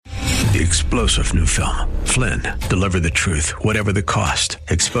The explosive new film, Flynn, deliver the truth, whatever the cost,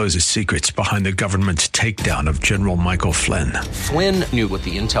 exposes secrets behind the government's takedown of General Michael Flynn. Flynn knew what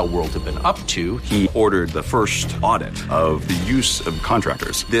the intel world had been up to. He ordered the first audit of the use of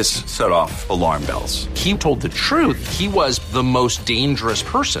contractors. This set off alarm bells. He told the truth. He was the most dangerous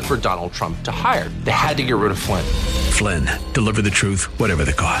person for Donald Trump to hire. They had to get rid of Flynn. Flynn, deliver the truth, whatever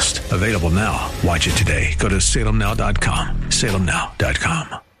the cost. Available now. Watch it today. Go to salemnow.com.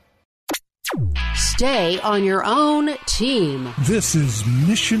 salemnow.com. Stay on your own team. This is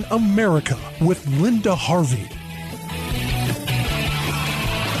Mission America with Linda Harvey.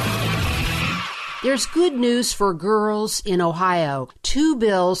 There's good news for girls in Ohio. 2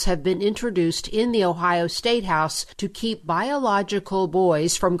 bills have been introduced in the Ohio State House to keep biological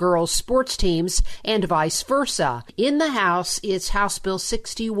boys from girls' sports teams and vice versa. In the House, it's House Bill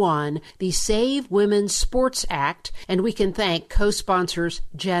 61, the Save Women's Sports Act, and we can thank co-sponsors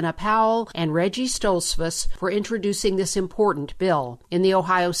Jenna Powell and Reggie Stolzfus for introducing this important bill. In the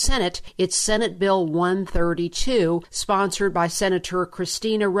Ohio Senate, it's Senate Bill 132, sponsored by Senator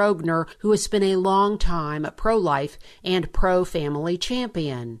Christina Rogner, who has been a long-time pro-life and pro-family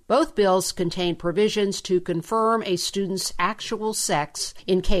champion. Both bills contain provisions to confirm a student's actual sex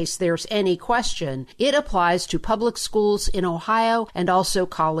in case there's any question. It applies to public schools in Ohio and also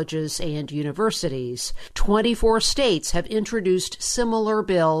colleges and universities. 24 states have introduced similar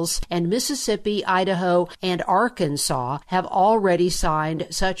bills, and Mississippi, Idaho, and Arkansas have already signed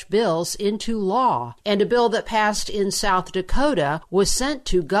such bills into law. And a bill that passed in South Dakota was sent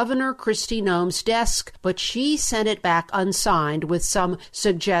to Governor Kristi Noem's desk, but she sent it back unsigned with some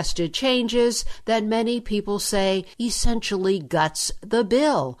suggested changes that many people say essentially guts the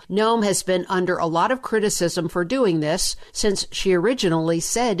bill. Noem has been under a lot of criticism for doing this since she originally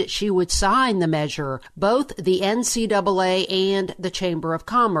said she would sign the measure. Both the NCAA and the Chamber of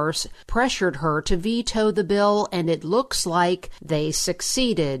Commerce pressured her to veto the bill, and it looks like they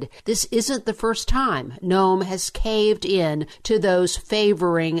succeeded. This isn't the first time Noem has caved in to those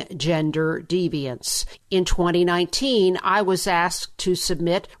favoring gender deviance. In 2019, I was asked to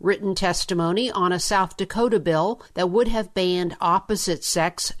submit written testimony on a South Dakota bill that would have banned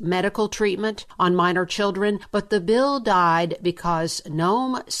opposite-sex medical treatment on minor children, but the bill died because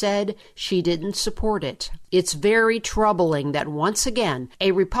Noem said she didn't support it. It's very troubling that once again,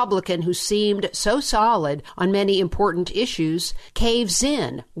 a Republican who seemed so solid on many important issues caves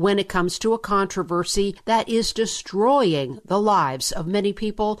in when it comes to a controversy that is destroying the lives of many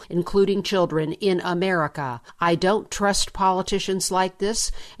people, including children in America. I don't trust politicians like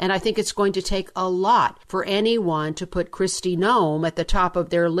this, and I think it's going to take a lot for anyone to put Kristi Noem at the top of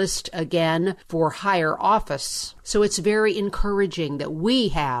their list again for higher office. So it's very encouraging that we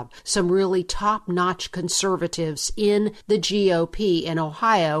have some really top-notch conservatives in the GOP in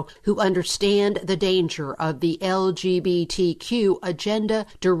Ohio who understand the danger of the LGBTQ agenda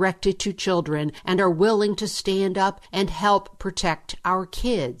directed to children and are willing to stand up and help protect our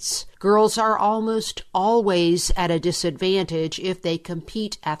kids. Girls are almost always at a disadvantage if they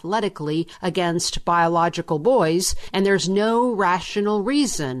compete athletically against biological boys, and there's no rational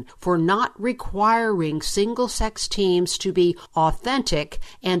reason for not requiring single-sex teams to be authentic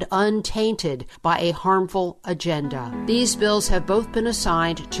and untainted by a harmful agenda. These bills have both been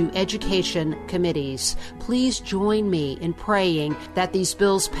assigned to education committees. Please join me in praying that these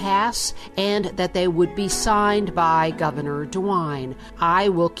bills pass and that they would be signed by Governor DeWine. I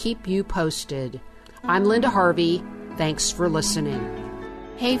will keep you posted. I'm Linda Harvey. Thanks for listening.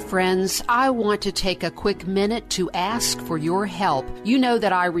 Hey friends, I want to take a quick minute to ask for your help. You know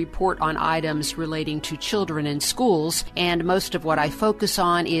that I report on items relating to children in schools, and most of what I focus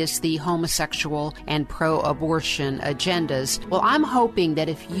on is the homosexual and pro-abortion agendas. Well, I'm hoping that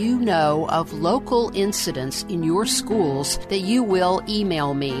if you know of local incidents in your schools, that you will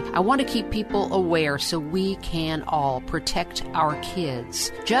email me. I want to keep people aware so we can all protect our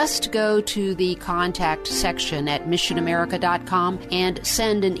kids. Just go to the contact section at missionamerica.com and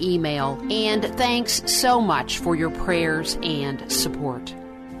send an email. And thanks so much for your prayers and support.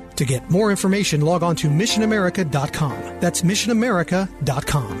 To get more information, log on to missionamerica.com. That's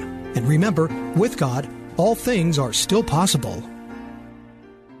missionamerica.com. And remember, with God, all things are still possible.